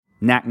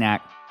Knack,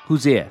 knack.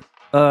 Who's there?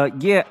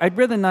 Yeah, I'd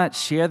rather not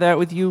share that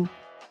with you.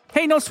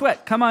 Hey, no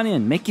sweat. Come on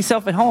in. Make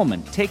yourself at home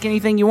and take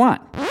anything you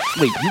want.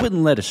 Wait, you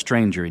wouldn't let a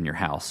stranger in your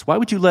house. Why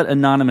would you let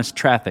anonymous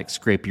traffic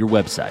scrape your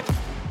website?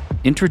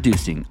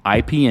 Introducing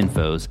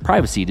IPinfo's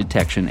Privacy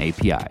Detection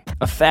API,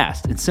 a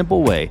fast and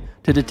simple way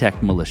to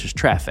detect malicious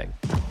traffic.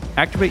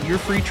 Activate your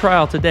free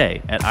trial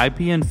today at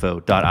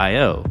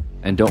ipinfo.io,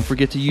 and don't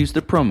forget to use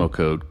the promo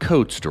code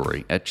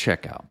CODESTORY at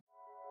checkout.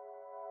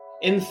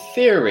 In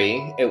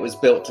theory, it was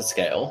built to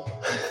scale.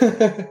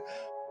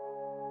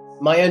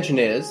 My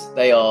engineers,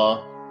 they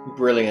are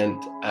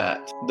brilliant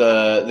at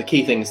the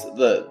key things,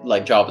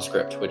 like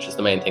JavaScript, which is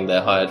the main thing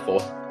they're hired for.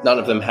 None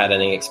of them had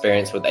any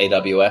experience with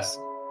AWS.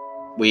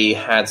 We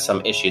had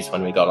some issues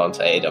when we got onto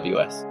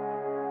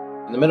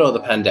AWS. In the middle of the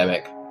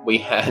pandemic, we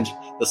had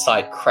the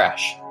site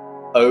crash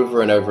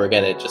over and over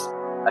again.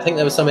 I think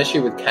there was some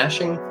issue with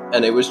caching,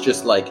 and it was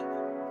just like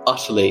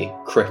utterly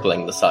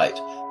crippling the site.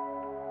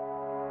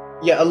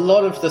 Yeah, a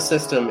lot of the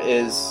system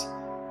is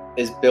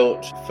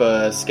built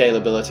for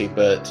scalability,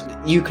 but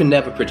you can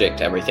never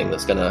predict everything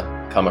that's going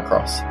to come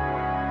across.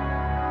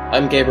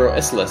 I'm Gabriel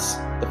Isserlis,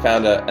 the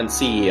founder and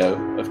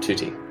CEO of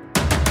Tutti.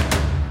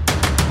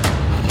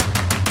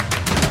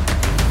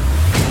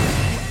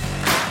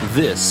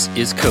 This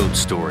is Code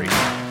Story,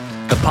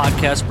 a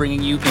podcast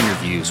bringing you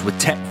interviews with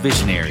tech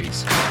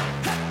visionaries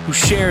who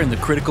share in the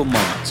critical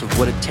moments of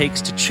what it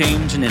takes to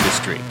change an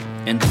industry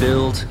and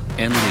build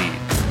and lead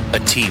a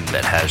team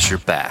that has your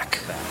back.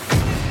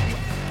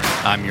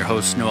 I'm your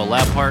host, Noah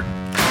Labhart,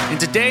 and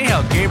today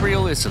how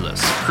Gabriel Isserlis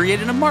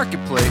created a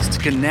marketplace to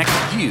connect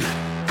you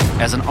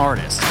as an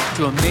artist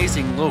to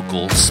amazing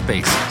local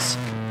spaces.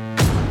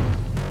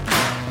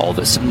 All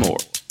this and more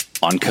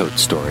on Code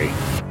Story.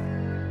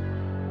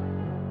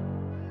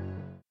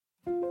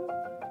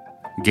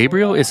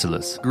 Gabriel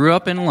Isserlis grew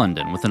up in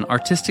London with an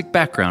artistic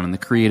background in the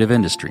creative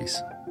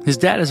industries. His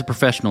dad is a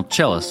professional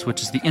cellist,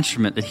 which is the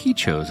instrument that he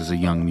chose as a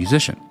young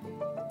musician.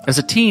 As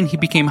a teen, he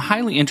became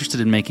highly interested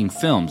in making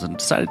films and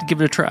decided to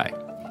give it a try.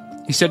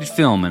 He studied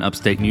film in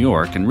upstate New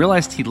York and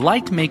realized he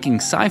liked making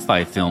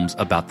sci-fi films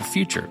about the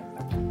future.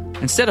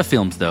 Instead of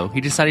films, though,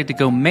 he decided to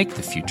go make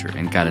the future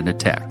and got into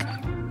tech.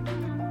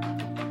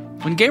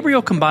 When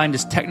Gabriel combined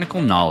his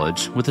technical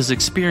knowledge with his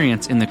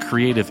experience in the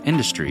creative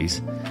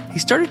industries, he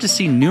started to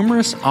see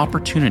numerous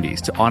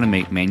opportunities to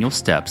automate manual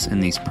steps in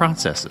these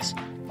processes.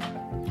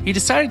 He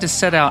decided to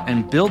set out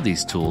and build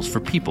these tools for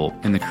people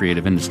in the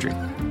creative industry,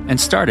 and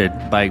started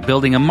by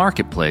building a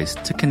marketplace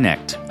to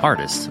connect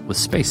artists with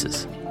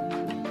spaces.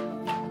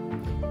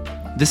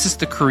 This is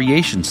the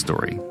creation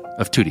story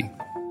of Tutti.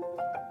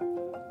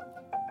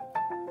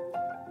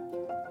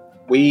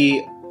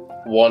 We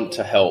want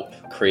to help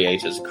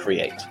creators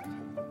create.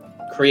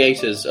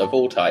 Creators of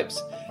all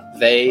types,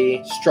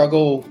 they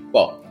struggle,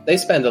 they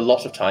spend a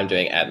lot of time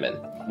doing admin,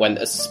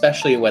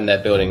 especially when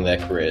they're building their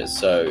careers.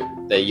 So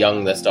they're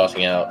young, they're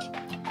starting out.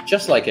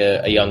 Just like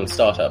a young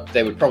startup,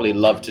 they would probably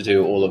love to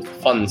do all of the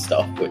fun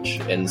stuff, which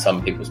in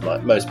most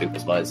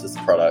people's minds is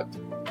the product.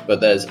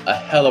 But there's a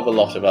hell of a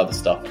lot of other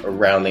stuff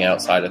around the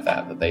outside of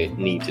that they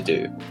need to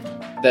do.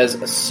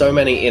 There's so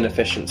many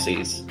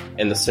inefficiencies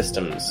in the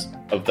systems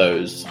of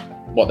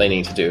what they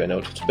need to do in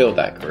order to build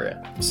that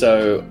career.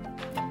 So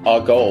our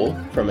goal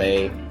from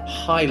a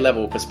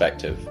high-level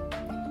perspective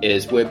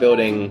is we're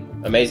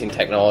building amazing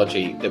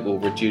technology that will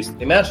reduce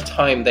the amount of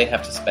time they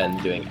have to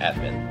spend doing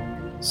admin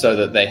so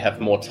that they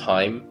have more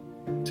time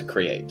to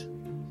create.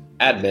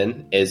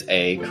 Admin is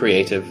a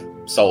creative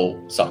soul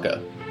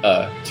sucker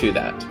to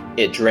that.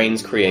 It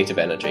drains creative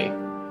energy.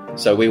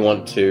 So we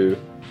want to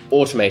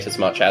automate as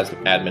much as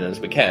admin as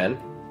we can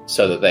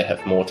so that they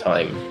have more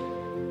time,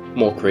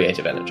 more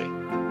creative energy.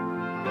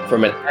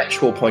 From an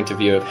actual point of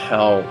view of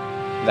how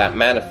that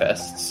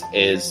manifests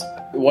is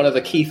one of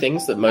the key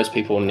things that most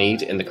people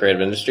need in the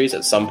creative industries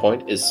at some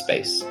point is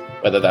space.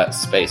 Whether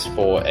that's space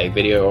for a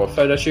video or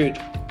photo shoot,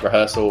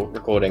 rehearsal,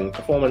 recording,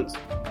 performance,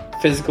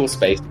 physical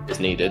space is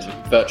needed.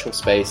 Virtual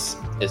space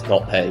is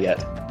not there yet.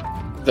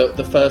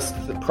 The first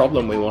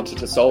problem we wanted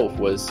to solve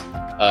was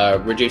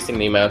reducing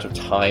the amount of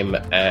time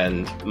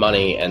and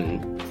money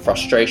and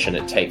frustration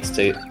it takes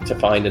to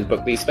find and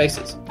book these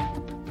spaces.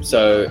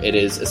 So it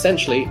is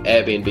essentially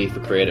Airbnb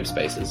for creative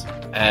spaces,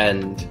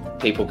 and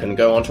people can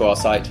go onto our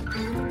site,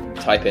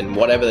 type in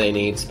whatever they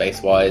need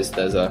space-wise.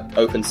 There's an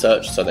open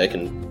search, so they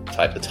can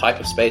type the type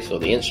of space or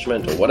the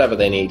instrument or whatever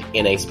they need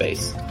in a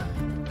space,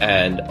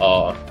 and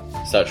our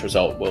search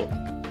result will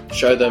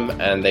show them,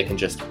 and they can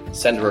just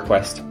send a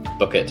request,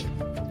 book it,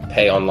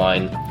 pay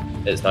online.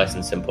 It's nice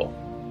and simple.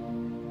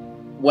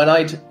 When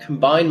I'd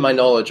combine my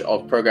knowledge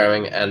of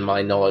programming and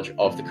my knowledge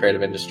of the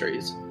creative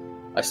industries,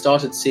 I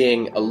started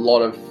seeing a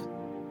lot of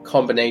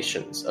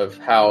combinations of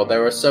how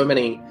there are so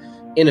many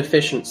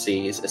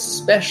inefficiencies,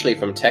 especially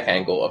from tech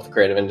angle of the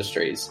creative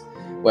industries,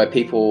 where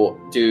people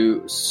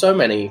do so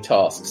many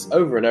tasks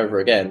over and over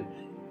again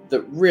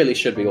that really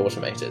should be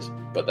automated,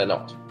 but they're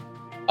not.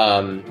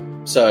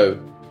 So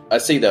I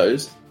see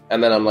those,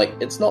 and then I'm like,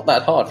 it's not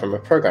that hard from a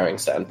programming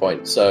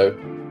standpoint, so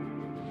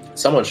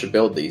someone should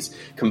build these,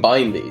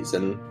 combine these,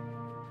 and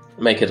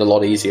make it a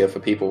lot easier for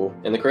people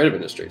in the creative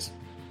industries.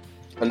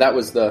 And that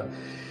was the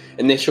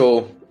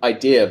initial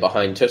idea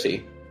behind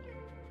Tutti,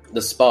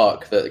 the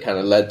spark that kind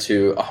of led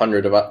to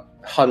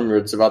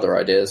hundreds of other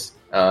ideas,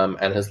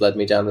 and has led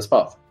me down this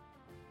path.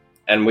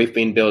 And we've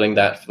been building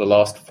that for the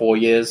last 4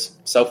 years,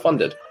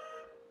 self-funded.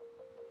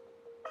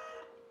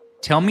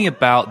 Tell me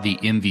about the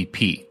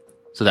MVP.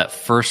 So that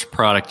first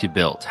product you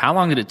built, how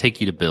long did it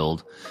take you to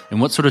build, and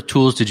what sort of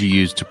tools did you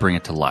use to bring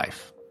it to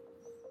life?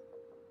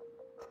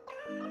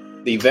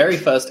 The very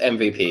first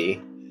MVP,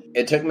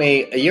 it took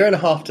me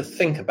 1.5 years to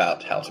think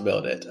about how to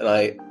build it. And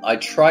I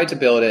tried to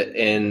build it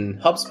in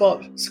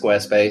HubSpot,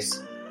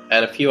 Squarespace,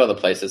 and a few other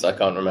places I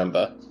can't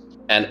remember.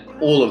 And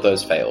all of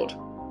those failed.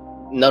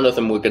 None of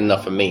them were good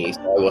enough for me,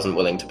 so I wasn't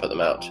willing to put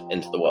them out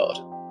into the world.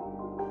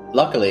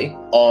 Luckily,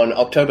 on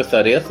October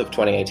 30th of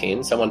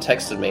 2018, someone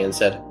texted me and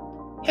said,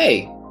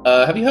 "Hey,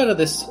 have you heard of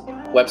this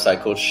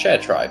website called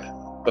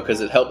ShareTribe?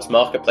 Because it helps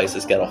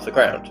marketplaces get off the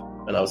ground."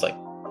 And I was like,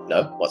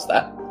 "No, what's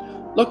that?"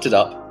 Looked it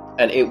up,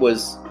 and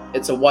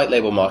it's a white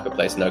label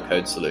marketplace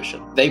no-code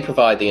solution. They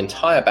provide the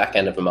entire back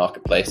end of a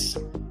marketplace,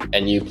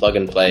 and you plug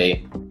and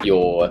play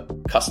your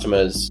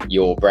customers,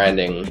 your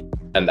branding,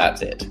 and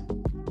that's it.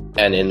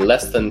 And in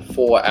less than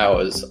 4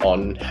 hours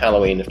on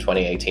Halloween of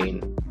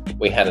 2018,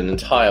 we had an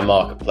entire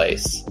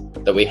marketplace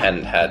that we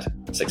hadn't had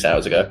 6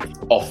 hours ago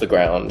off the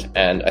ground,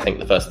 and I think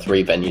the first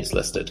 3 venues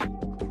listed.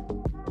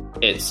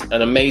 It's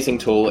an amazing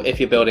tool. If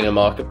you're building a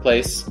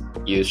marketplace,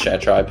 use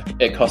ShareTribe.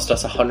 It cost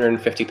us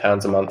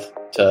 £150 a month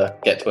to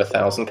get to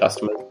 1,000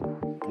 customers.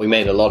 We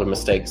made a lot of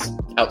mistakes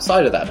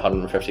outside of that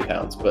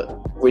 £150, but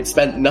if we'd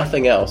spent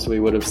nothing else, we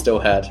would have still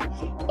had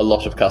a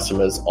lot of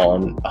customers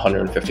on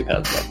 £150 a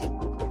month.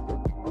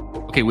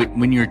 Okay,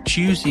 when you're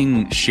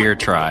choosing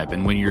ShareTribe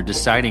and when you're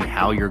deciding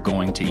how you're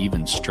going to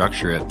even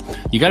structure it,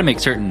 you got to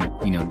make certain,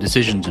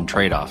 decisions and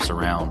trade-offs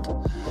around,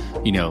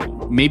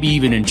 maybe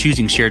even in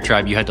choosing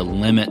ShareTribe, you had to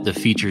limit the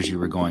features you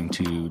were going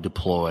to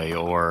deploy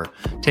or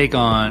take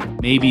on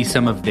maybe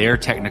some of their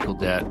technical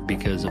debt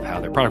because of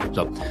how their product was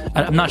built.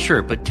 I'm not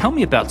sure, but tell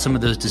me about some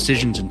of those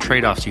decisions and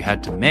trade-offs you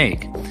had to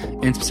make,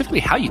 and specifically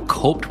how you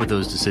coped with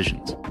those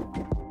decisions.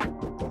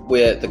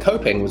 The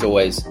coping was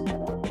always,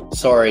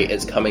 "Sorry,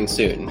 it's coming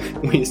soon."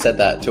 We said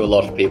that to a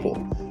lot of people.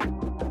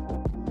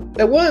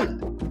 There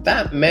weren't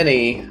that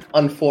many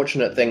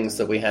unfortunate things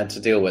that we had to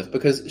deal with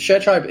because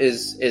ShareTribe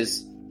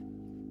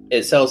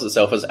it sells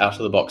itself as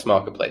out-of-the-box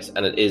marketplace,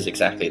 and it is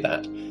exactly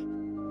that.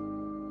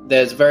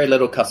 There's very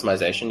little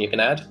customization you can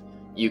add.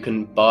 You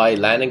can buy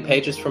landing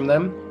pages from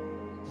them.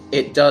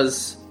 It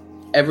does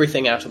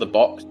everything out of the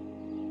box.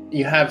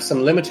 You have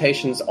some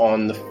limitations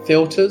on the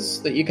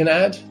filters that you can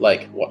add,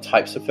 like what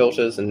types of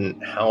filters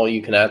and how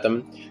you can add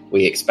them.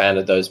 We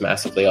expanded those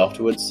massively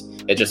afterwards.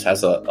 It just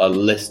has a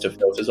list of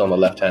filters on the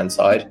left-hand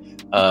side.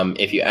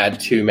 If you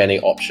add too many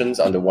options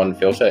under one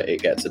filter,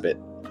 it gets a bit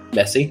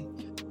messy.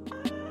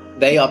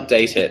 They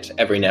update it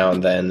every now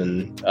and then,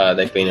 and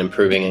they've been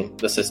improving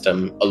the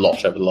system a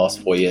lot over the last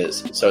 4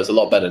 years. So it's a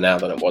lot better now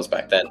than it was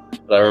back then.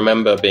 But I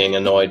remember being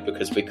annoyed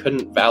because we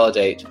couldn't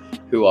validate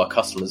who our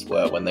customers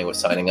were when they were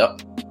signing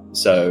up.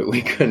 So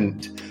we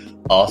couldn't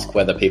ask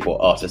whether people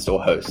are artist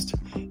or host.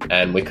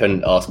 And we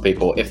couldn't ask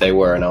people if they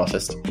were an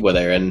artist, were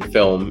they in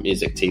film,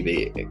 music,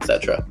 TV,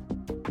 etc.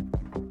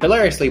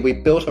 Hilariously, we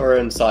built our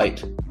own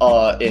site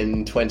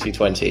in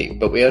 2020,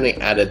 but we only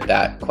added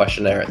that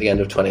questionnaire at the end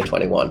of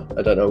 2021.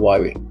 I don't know why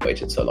we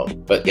waited so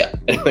long, but yeah,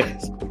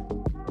 anyways.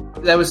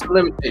 There was some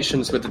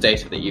limitations with the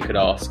data that you could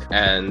ask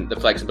and the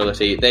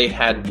flexibility. They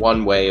had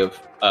one way of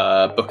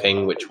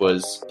booking, which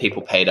was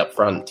people paid up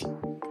front.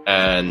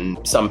 And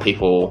some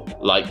people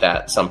liked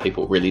that, some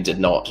people really did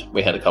not.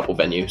 We had a couple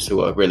venues who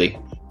were really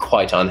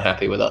quite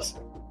unhappy with us.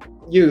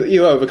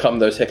 You overcome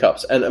those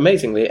hiccups, and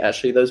amazingly,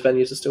 actually, those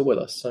venues are still with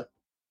us.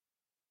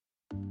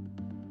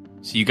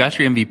 So you got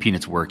your MVP and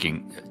it's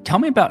working. Tell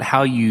me about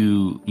how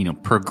you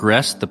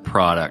progressed the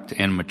product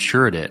and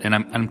matured it. And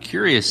I'm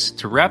curious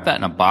to wrap that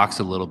in a box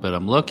a little bit.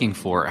 I'm looking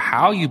for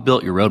how you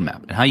built your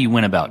roadmap and how you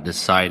went about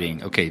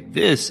deciding, okay,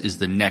 this is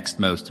the next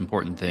most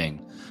important thing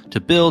to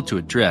build, to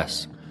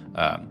address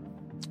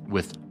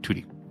with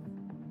Tutti.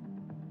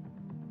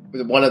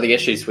 One of the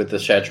issues with the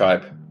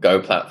ShareTribe Go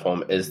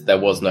platform is there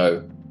was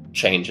no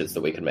changes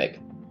that we could make.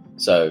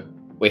 So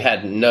we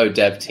had no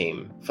dev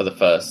team for the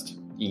first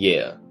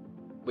year.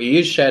 We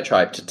used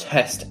ShareTribe to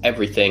test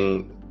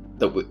everything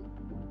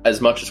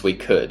as much as we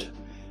could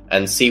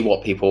and see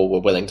what people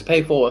were willing to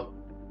pay for.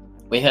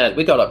 We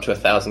got up to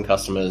 1,000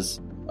 customers,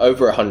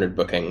 over 100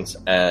 bookings,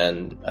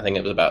 and I think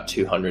it was about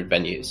 200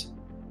 venues.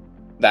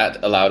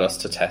 That allowed us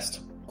to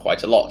test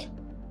quite a lot.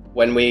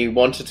 When we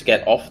wanted to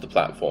get off the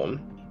platform,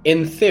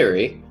 in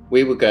theory,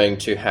 we were going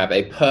to have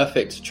a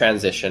perfect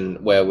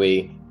transition where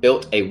we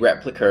built a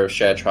replica of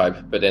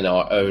ShareTribe, but in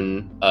our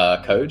own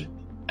code.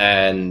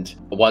 And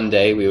one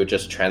day we would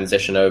just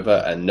transition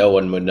over and no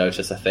one would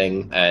notice a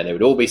thing and it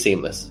would all be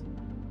seamless.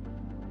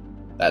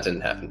 That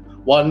didn't happen.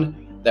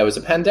 One, there was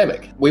a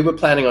pandemic. We were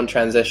planning on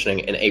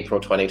transitioning in April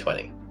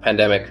 2020.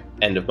 Pandemic,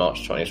 end of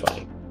March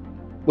 2020.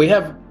 We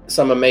have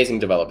some amazing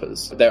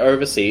developers. They're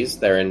overseas,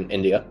 they're in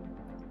India,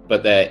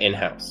 but they're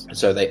in-house.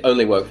 So they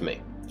only work for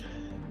me.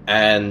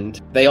 And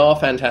they are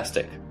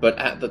fantastic. But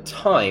at the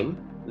time,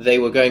 they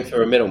were going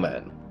through a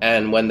middleman.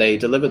 And when they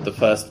delivered the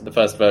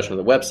first version of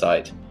the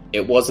website,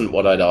 it wasn't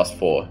what I'd asked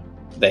for.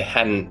 They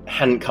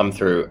hadn't come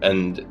through,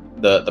 and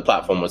the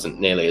platform wasn't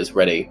nearly as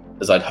ready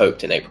as I'd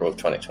hoped in April of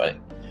 2020.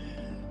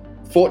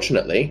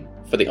 Fortunately,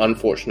 for the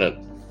unfortunate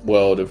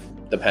world of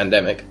the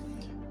pandemic,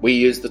 we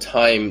used the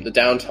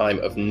downtime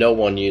of no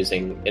one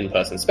using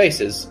in-person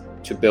spaces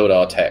to build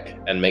our tech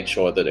and make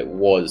sure that it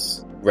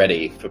was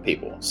ready for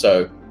people.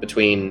 So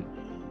between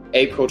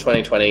April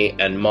 2020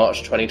 and March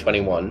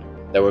 2021,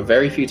 there were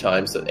very few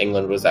times that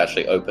England was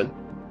actually open.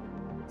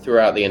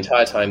 Throughout the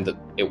entire time that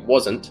it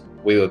wasn't,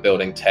 we were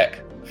building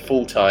tech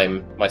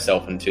full-time,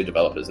 myself and 2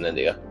 developers in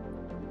India.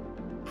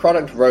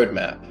 Product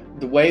roadmap.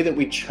 The way that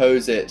we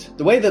chose it,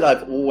 the way that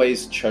I've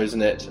always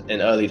chosen it,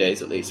 in early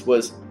days at least,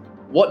 was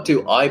what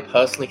do I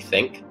personally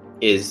think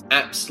is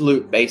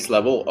absolute base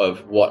level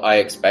of what I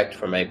expect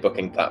from a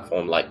booking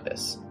platform like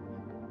this.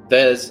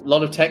 There's a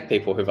lot of tech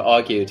people who've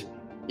argued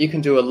you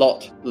can do a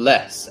lot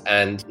less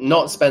and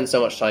not spend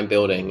so much time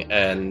building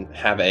and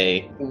have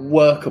a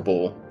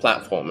workable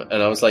platform.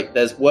 And I was like,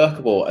 there's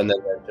workable and then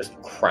there's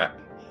just crap.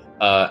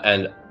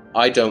 And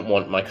I don't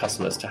want my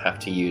customers to have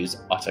to use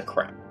utter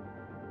crap.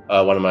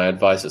 One of my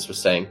advisors was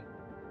saying,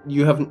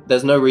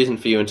 there's no reason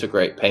for you to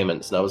integrate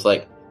payments. And I was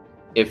like,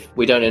 if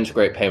we don't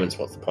integrate payments,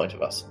 what's the point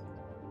of us?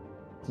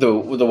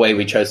 The way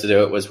we chose to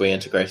do it was we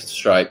integrated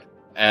Stripe.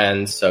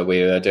 And so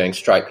we were doing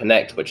Stripe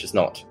Connect, which is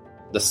not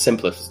the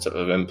simplest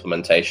of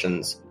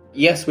implementations.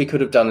 Yes, we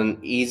could have done an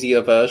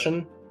easier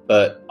version,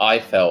 but I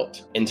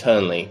felt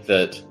internally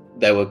that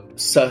there were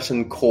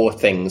certain core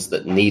things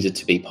that needed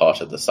to be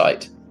part of the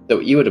site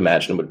that you would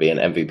imagine would be an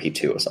MVP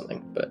 2 or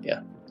something. But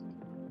yeah.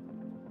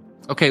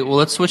 Okay, well,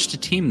 let's switch to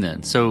team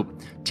then. So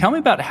tell me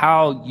about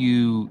how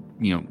you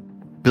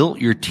built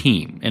your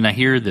team. And I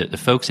hear that the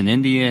folks in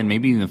India and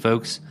maybe even the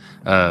folks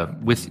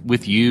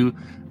with you,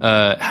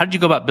 how did you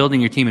go about building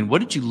your team, and what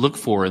did you look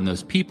for in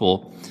those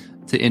people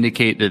to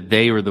indicate that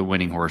they were the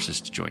winning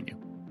horses to join you?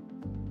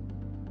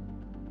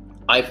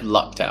 I've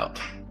lucked out.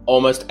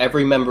 Almost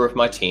every member of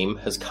my team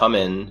has come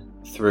in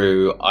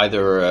through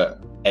either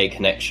a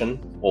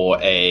connection or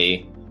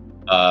a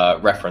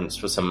reference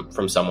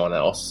from someone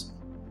else,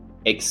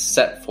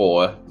 except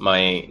for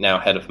my now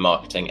head of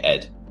marketing,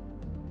 Ed.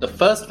 The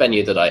first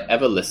venue that I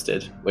ever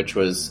listed, which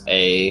was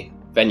a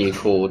venue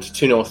called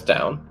Two North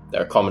Down,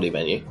 they're a comedy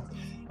venue.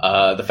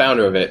 The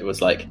founder of it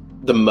was like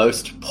the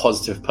most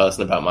positive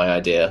person about my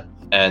idea,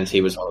 and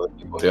he was one of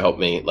the people who helped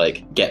me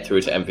get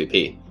through to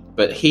MVP.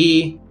 But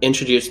he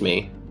introduced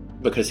me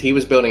because he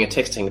was building a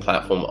ticketing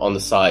platform on the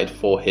side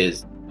for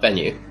his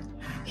venue.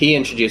 He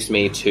introduced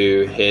me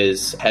to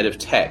his head of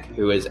tech,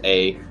 who is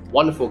a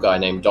wonderful guy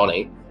named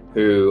Donnie,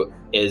 who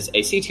is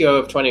a CTO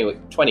of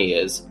 20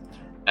 years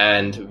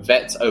and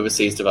vets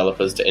overseas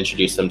developers to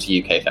introduce them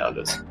to UK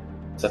founders.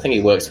 So I think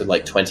he works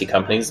with 20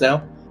 companies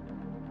now.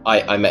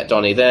 I met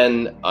Donnie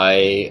then.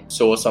 I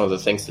saw some of the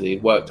things that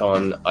he'd worked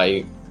on.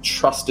 I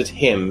trusted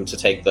him to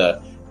take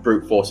the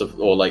brute force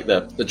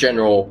the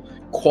general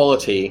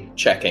quality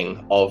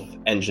checking of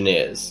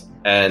engineers.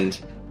 And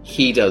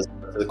he does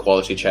the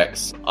quality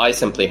checks. I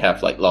simply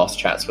have last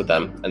chats with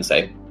them and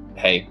say,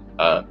 hey,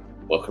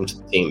 welcome to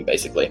the team,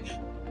 basically.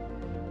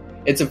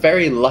 It's a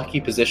very lucky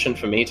position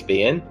for me to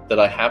be in, that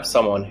I have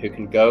someone who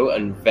can go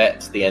and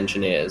vet the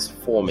engineers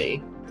for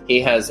me.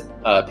 He has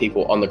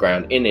people on the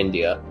ground in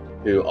India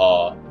who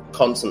are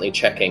constantly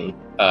checking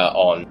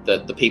on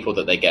the people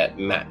that they get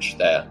match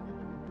there.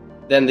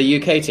 Then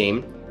the UK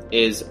team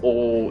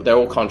they're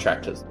all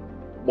contractors.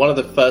 One of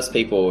the first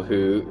people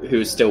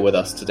who's still with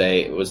us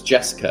today was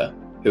Jessica,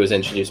 who was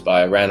introduced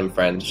by a random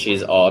friend.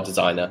 She's our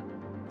designer.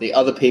 The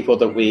other people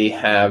that we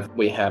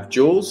have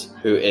Jules,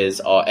 who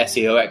is our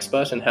SEO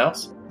expert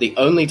in-house. The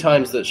only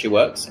times that she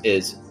works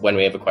is when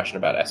we have a question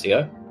about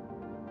SEO.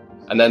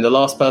 And then the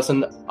last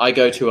person, I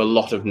go to a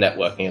lot of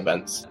networking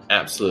events,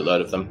 absolute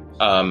load of them.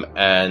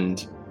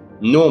 And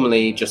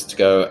normally just to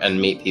go and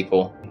meet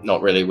people,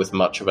 not really with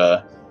much of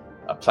a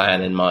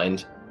plan in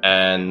mind.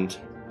 And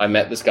I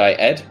met this guy,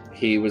 Ed.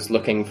 He was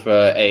looking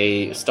for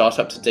a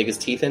startup to dig his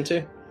teeth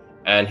into.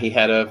 And he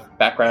had a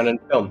background in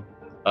film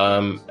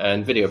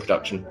and video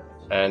production.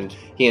 And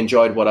he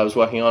enjoyed what I was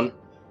working on.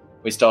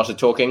 We started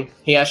talking.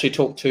 He actually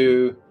talked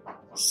to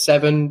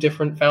 7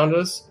 different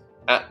founders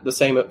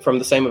from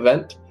the same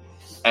event.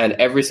 And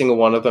every single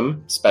one of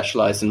them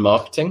specialized in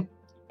marketing.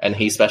 And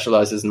he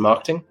specializes in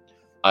marketing.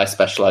 I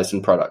specialized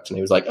in product. And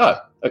he was like, oh,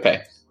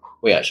 okay,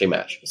 we actually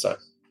match. So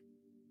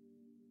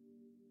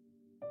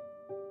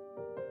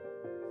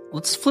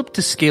let's flip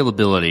to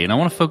scalability. And I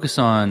want to focus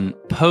on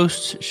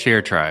post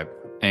ShareTribe.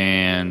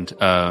 And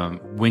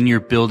when you're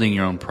building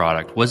your own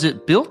product, was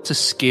it built to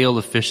scale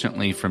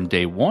efficiently from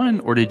day one,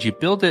 or did you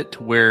build it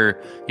to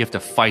where you have to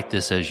fight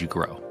this as you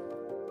grow?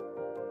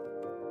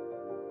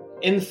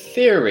 In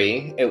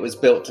theory, it was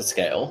built to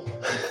scale.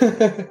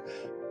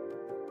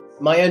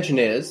 My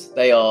engineers,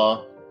 they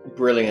are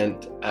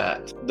brilliant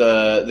at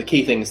the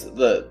key things,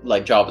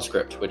 like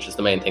JavaScript, which is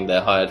the main thing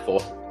they're hired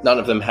for. None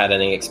of them had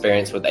any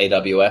experience with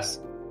AWS.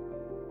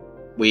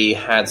 We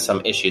had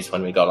some issues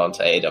when we got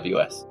onto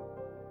AWS.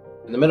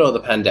 In the middle of the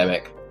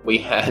pandemic, we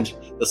had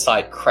the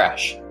site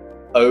crash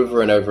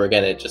over and over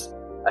again.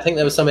 I think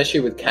there was some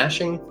issue with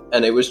caching,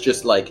 and it was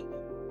just like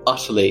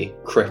utterly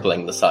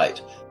crippling the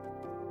site.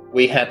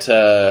 We had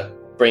to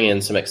bring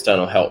in some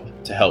external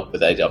help to help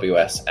with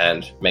AWS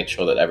and make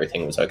sure that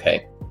everything was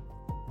okay.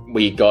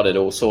 We got it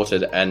all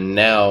sorted, and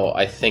now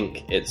I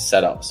think it's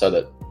set up so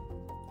that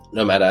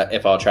no matter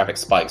if our traffic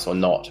spikes or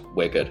not,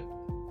 we're good.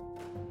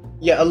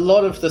 Yeah, a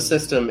lot of the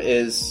system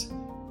is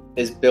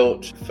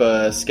built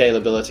for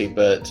scalability,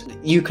 but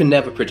you can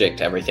never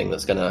predict everything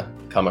that's going to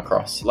come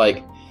across.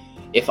 Like,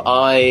 if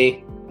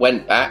I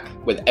went back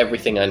with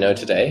everything I know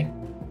today,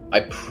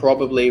 I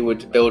probably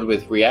would build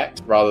with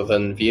React rather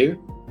than Vue,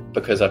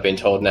 because I've been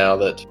told now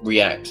that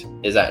React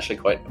is actually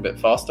quite a bit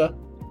faster.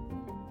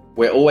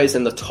 We're always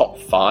in the top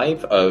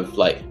 5 of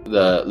like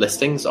the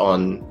listings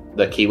on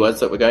the keywords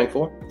that we're going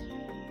for.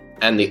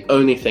 And the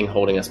only thing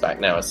holding us back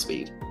now is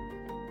speed.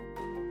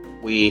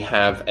 We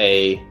have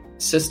a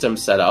system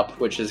set up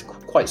which is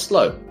quite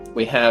slow.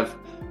 We have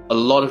a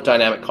lot of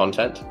dynamic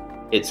content.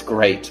 It's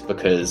great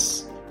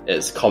because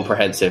it's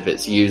comprehensive,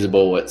 it's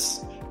usable,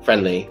 it's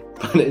friendly,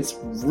 but it's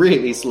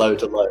really slow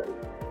to load.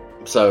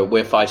 So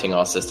we're fighting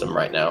our system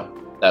right now.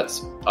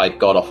 I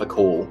got off a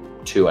call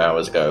 2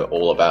 hours ago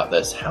all about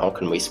this. How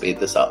can we speed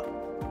this up?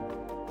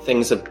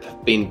 Things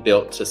have been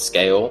built to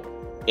scale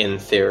in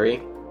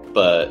theory,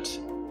 but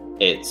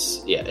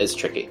it's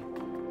tricky.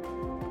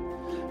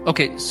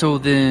 Okay, so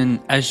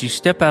then as you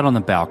step out on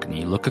the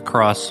balcony, look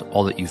across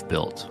all that you've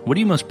built, what are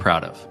you most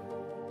proud of?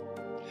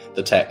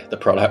 The tech, the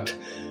product.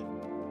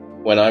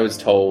 When I was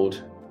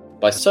told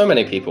by so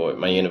many people at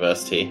my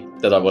university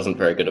that I wasn't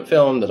very good at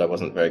film, that I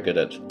wasn't very good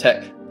at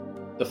tech,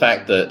 the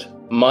fact that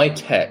my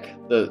tech,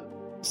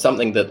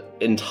 something that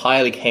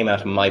entirely came out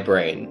of my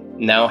brain,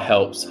 now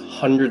helps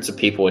hundreds of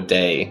people a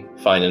day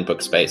find and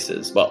book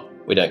spaces. Well,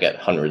 we don't get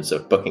hundreds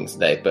of bookings a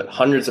day, but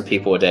hundreds of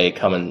people a day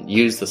come and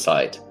use the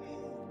site,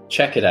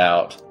 check it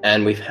out,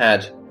 and we've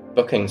had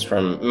bookings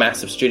from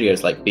massive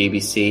studios like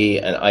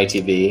BBC and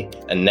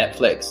ITV and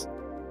Netflix.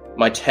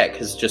 My tech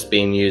has just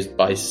been used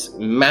by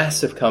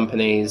massive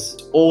companies,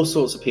 all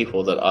sorts of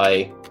people that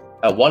I,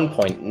 at one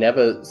point,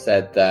 never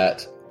said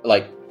that,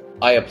 like,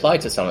 I applied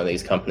to some of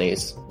these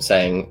companies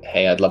saying,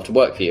 hey, I'd love to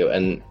work for you.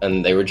 And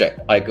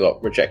I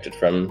got rejected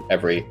from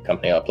every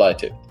company I applied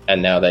to.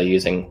 And now they're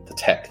using the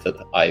tech that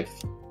I've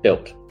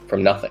built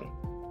from nothing.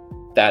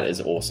 That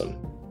is awesome.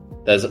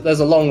 There's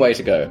a long way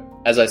to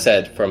go. As I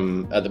said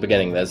from at the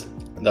beginning, there's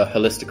the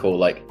holistical,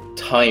 like,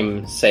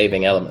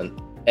 time-saving element.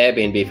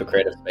 Airbnb for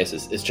creative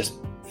spaces is just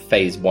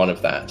phase 1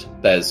 of that.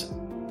 There's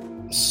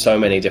so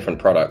many different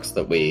products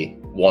that we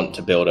want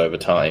to build over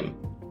time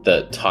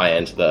that tie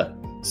into the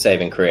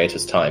saving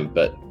creators time,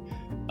 but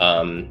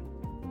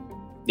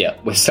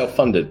we're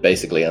self-funded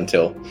basically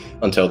until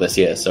this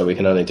year, so we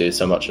can only do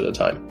so much at a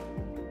time.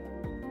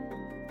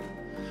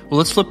 Well,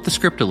 let's flip the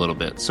script a little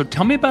bit. So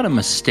tell me about a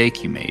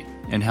mistake you made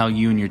and how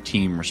you and your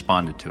team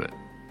responded to it.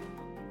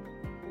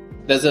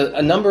 There's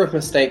a number of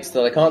mistakes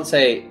that I can't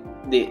say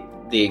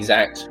the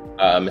exact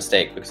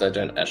mistake because I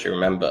don't actually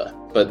remember,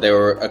 but there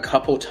were a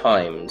couple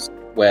times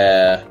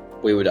where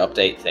we would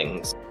update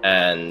things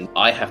and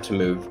I have to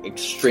move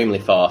extremely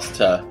fast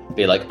to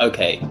be like,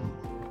 okay,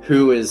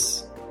 who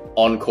is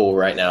on call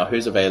right now?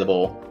 Who's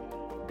available?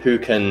 Who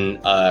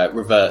can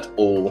revert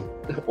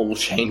all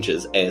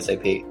changes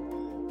ASAP?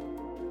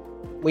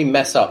 We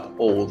mess up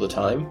all the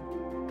time.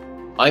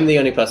 I'm the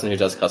only person who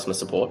does customer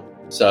support,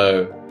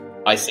 so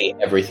I see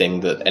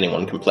everything that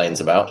anyone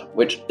complains about,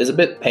 which is a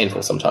bit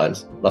painful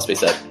sometimes, must be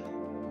said.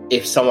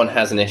 If someone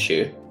has an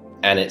issue,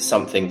 and it's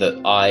something that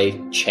I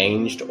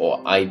changed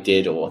or I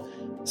did or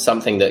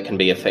something that can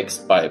be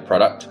fixed by a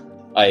product,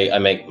 I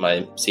make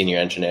my senior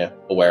engineer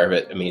aware of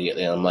it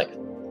immediately. And I'm like,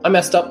 I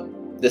messed up.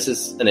 This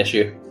is an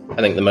issue. I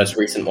think the most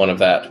recent one of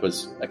that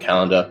was a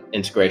calendar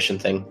integration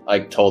thing. I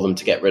told them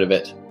to get rid of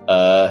it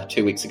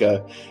 2 weeks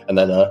ago. And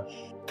then a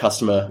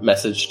customer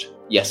messaged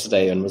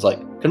yesterday and was like,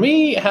 can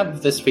we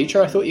have this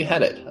feature? I thought you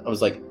had it. I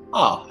was like,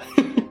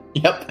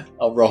 yep,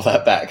 I'll roll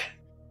that back.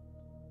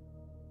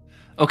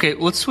 Okay,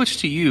 let's switch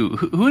to you.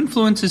 Who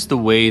influences the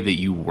way that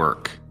you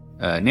work?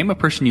 Name a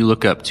person you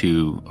look up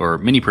to, or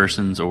many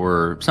persons,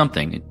 or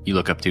something you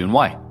look up to, and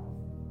why.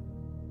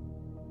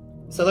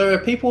 So there are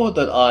people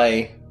that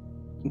I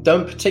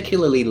don't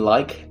particularly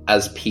like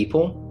as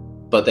people,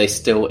 but they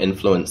still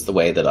influence the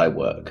way that I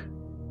work.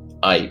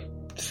 I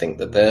think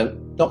that they're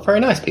not very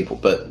nice people,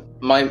 but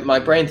my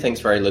brain thinks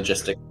very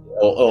logistic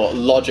or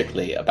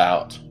logically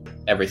about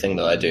everything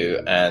that I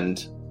do,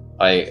 and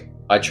I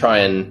try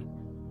and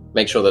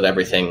make sure that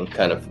everything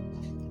kind of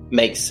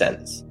makes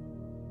sense.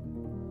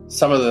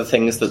 Some of the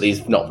things that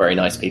these not very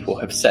nice people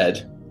have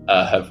said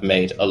have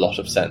made a lot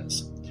of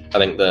sense. I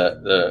think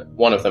the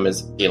one of them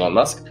is Elon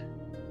Musk.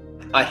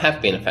 I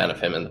have been a fan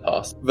of him in the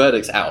past.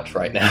 Verdict's out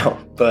right now,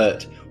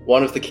 but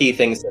One of the key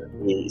things that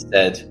he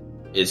said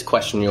is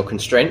question your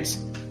constraints.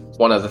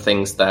 One of the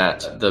things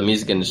that the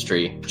music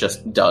industry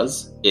just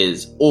does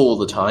is all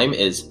the time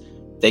is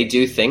they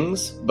do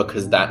things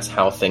because that's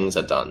how things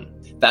are done.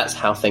 That's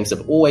how things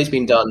have always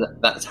been done.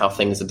 That's how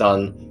things are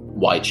done.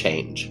 Why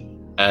change?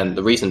 And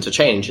the reason to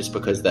change is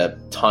because they're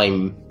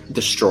time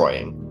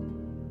destroying.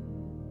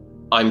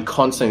 I'm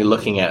constantly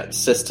looking at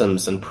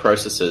systems and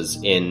processes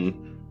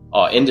in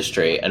our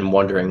industry and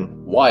wondering,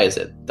 why is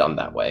it done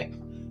that way?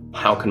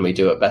 How can we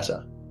do it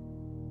better?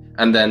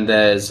 And then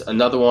there's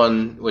another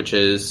one, which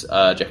is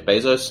Jeff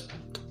Bezos.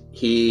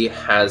 He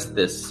has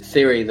this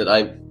theory that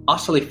I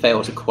utterly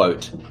fail to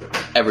quote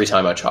every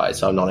time I try,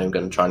 so I'm not even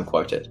going to try and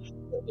quote it.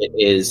 It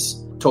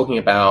is talking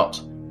about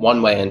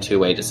one-way and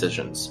two-way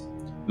decisions.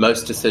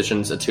 Most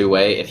decisions are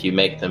two-way. If you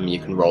make them, you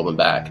can roll them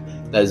back.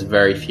 There's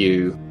very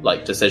few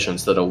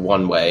decisions that are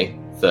one-way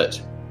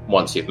that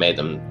once you've made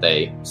them,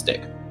 they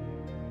stick.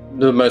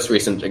 The most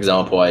recent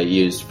example I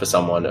used for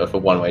someone of a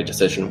one-way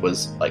decision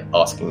was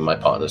asking my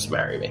partner to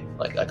marry me.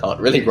 I can't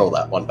really roll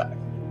that one back.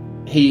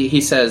 He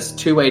says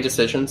two-way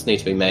decisions need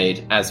to be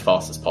made as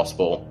fast as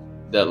possible.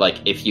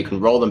 That if you can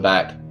roll them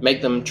back,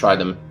 make them, try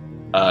them.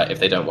 If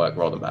they don't work,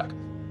 roll them back.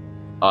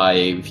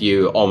 I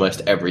view almost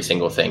every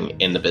single thing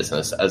in the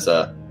business as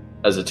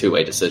a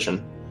two-way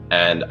decision,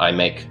 and I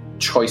make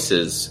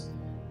choices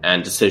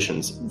and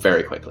decisions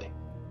very quickly.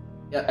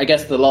 Yeah, I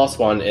guess the last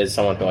one is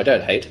someone who I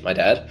don't hate, my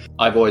dad.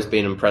 I've always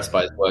been impressed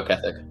by his work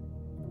ethic.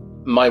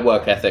 My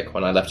work ethic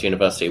when I left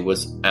university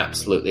was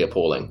absolutely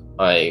appalling.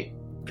 I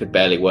could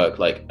barely work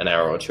an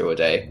hour or two a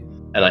day,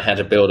 and I had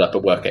to build up a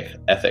work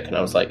ethic, and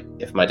I was like,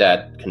 if my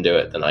dad can do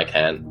it, then I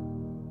can.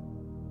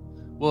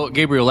 Well,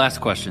 Gabriel,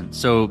 last question.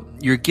 So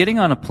you're getting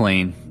on a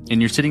plane,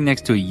 and you're sitting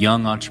next to a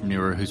young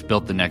entrepreneur who's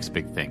built the next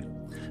big thing.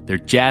 They're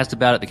jazzed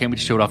about it. They can't wait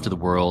to show it off to the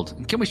world.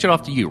 And can't wait to show it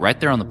off to you right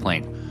there on the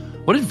plane.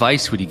 What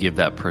advice would you give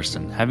that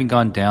person, having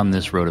gone down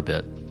this road a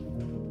bit?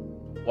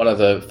 One of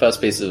the first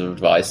pieces of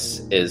advice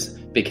is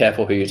be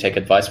careful who you take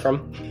advice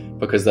from,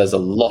 because there's a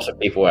lot of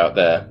people out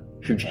there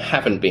who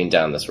haven't been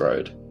down this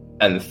road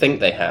and think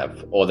they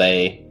have, or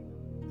they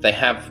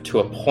have to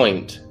a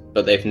point,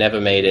 but they've never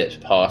made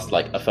it past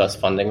a first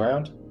funding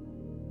round.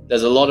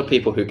 There's a lot of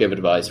people who give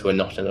advice who are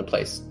not in a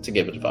place to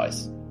give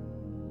advice.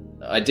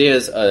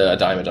 Ideas are a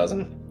dime a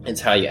dozen.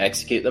 It's how you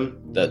execute them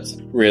that's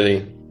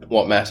really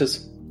what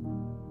matters.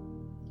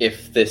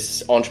 If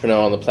this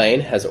entrepreneur on the plane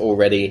has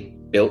already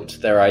built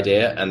their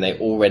idea and they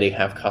already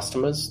have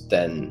customers,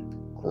 then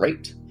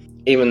great.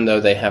 Even though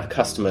they have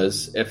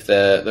customers, if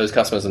those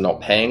customers are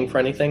not paying for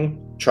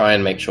anything, try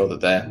and make sure that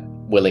they're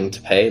willing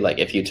to pay.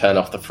 If you turn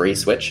off the free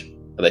switch,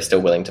 are they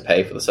still willing to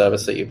pay for the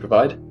service that you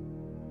provide?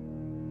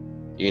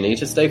 You need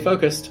to stay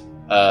focused.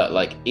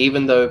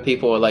 Even though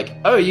people are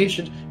oh, you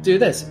should do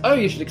this. Oh,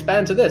 you should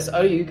expand to this.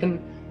 Oh, you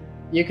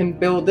can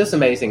build this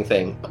amazing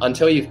thing.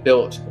 Until you've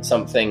built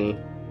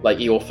something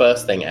your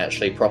first thing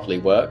actually properly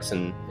works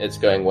and it's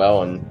going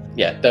well, and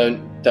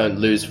don't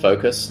lose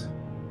focus.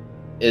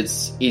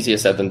 It's easier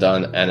said than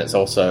done, and it's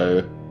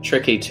also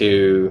tricky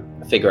to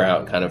figure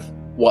out kind of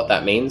what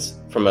that means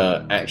from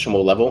an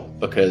actionable level,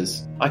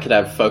 because I could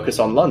have focus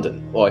on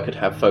London, or I could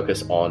have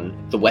focus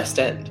on the West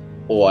End,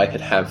 or I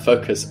could have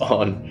focus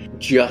on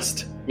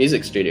just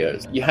music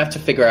studios. You have to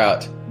figure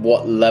out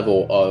what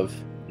level of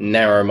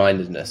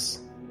narrow-mindedness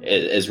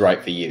is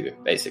right for you,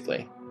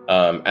 basically.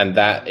 And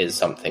that is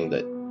something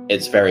that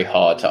it's very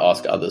hard to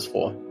ask others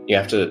for. You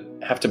have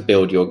to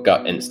build your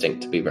gut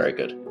instinct to be very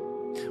good.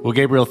 Well,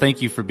 Gabriel,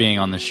 thank you for being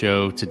on the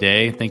show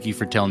today. Thank you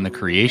for telling the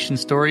creation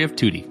story of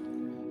Tutti.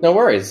 No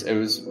worries. It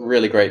was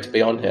really great to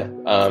be on here.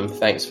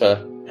 Thanks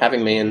for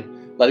having me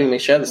and letting me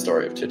share the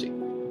story of Tutti.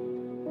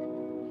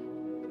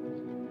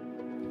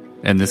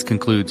 And this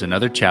concludes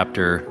another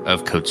chapter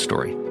of Code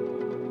Story.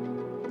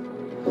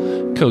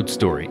 Code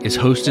Story is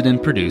hosted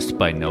and produced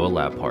by Noah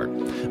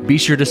Labhart. Be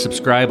sure to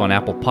subscribe on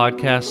Apple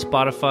Podcasts,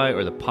 Spotify,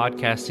 or the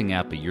podcasting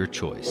app of your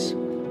choice.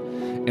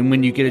 And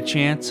when you get a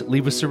chance,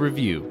 leave us a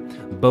review.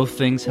 Both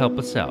things help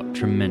us out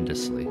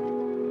tremendously.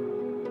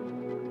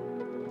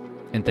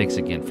 And thanks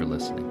again for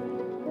listening.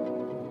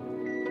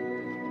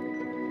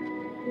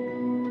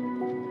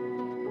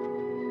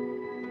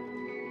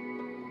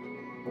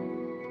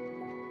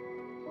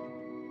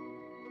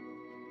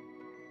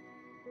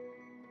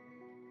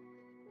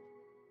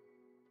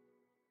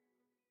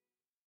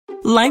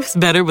 Life's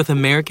better with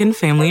American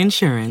Family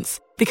Insurance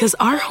because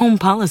our home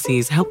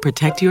policies help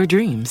protect your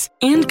dreams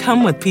and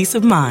come with peace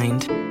of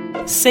mind.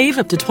 Save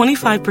up to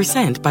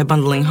 25% by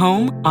bundling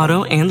home,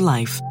 auto, and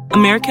life.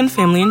 American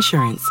Family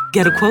Insurance.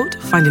 Get a quote,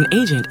 find an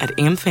agent at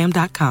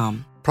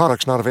amfam.com.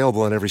 Products not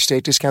available in every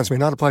state. Discounts may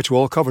not apply to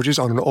all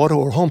coverages on an auto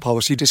or home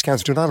policy.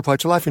 Discounts do not apply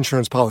to life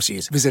insurance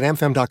policies. Visit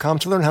amfam.com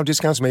to learn how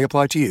discounts may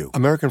apply to you.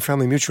 American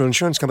Family Mutual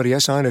Insurance Company,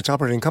 SI, and its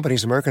operating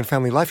companies, American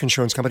Family Life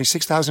Insurance Company,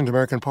 6000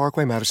 American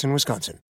Parkway, Madison, Wisconsin.